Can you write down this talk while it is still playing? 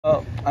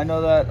Well, I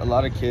know that a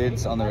lot of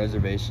kids on the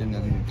reservation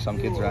and some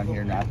kids around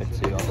here nap it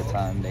too all the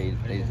time. They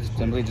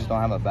simply just don't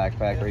have a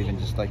backpack or even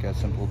just like a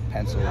simple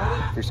pencil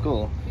for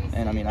school.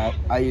 And I mean,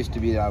 I used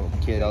to be that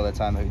kid all the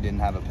time who didn't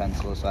have a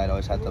pencil, so I'd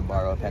always have to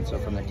borrow a pencil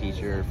from the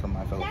teacher or from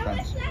my fellow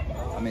friends.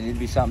 I mean, it'd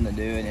be something to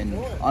do, and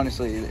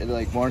honestly, it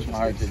like warms my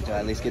heart to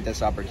at least get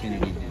this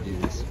opportunity to do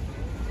this.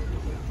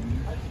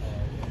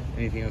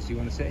 Anything else you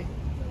want to say?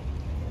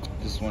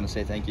 Just want to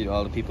say thank you to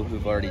all the people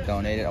who've already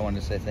donated. I want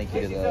to say thank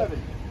you to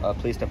the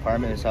police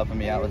department who's helping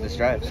me out with this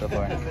drive so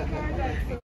far.